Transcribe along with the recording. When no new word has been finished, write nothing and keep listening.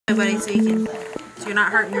Buddy, so you're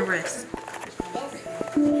not hurting your wrist.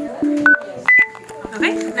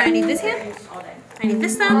 Okay, now I need this hand. I need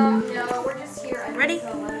this thumb. Ready?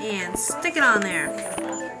 And stick it on there.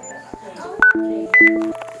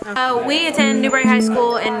 We attend Newberry High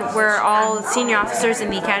School, and we're all senior officers in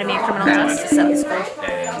the Academy of Criminal Justice at the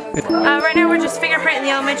school. Right now we're just fingerprinting the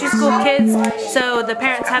elementary school kids, so the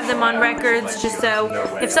parents have them on records, just so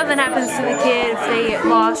if something happens to the kid, if they get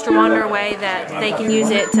lost or wander away, that they can use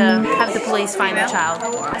it to have the police find the child.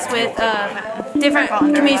 It's with a different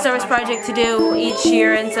community service project to do each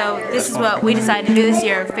year, and so this is what we decided to do this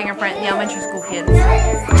year, fingerprint the elementary school kids.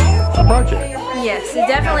 Project. Yes, it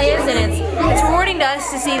definitely is, and it's rewarding to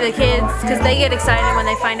us to see the kids because they get excited when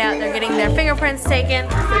they find out they're getting their fingerprints taken.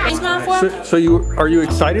 So are you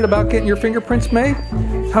excited about getting your fingerprints made?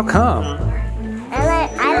 How come?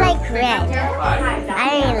 I like red.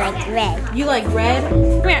 I like red. You like red?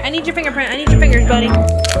 Come here, I need your fingerprint. I need your fingers, buddy.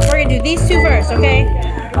 We're gonna do these two first, okay?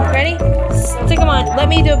 Ready? Stick them on. Let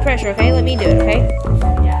me do a pressure, okay? Let me do it, okay?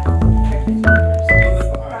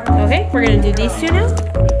 Okay, we're gonna do these two now.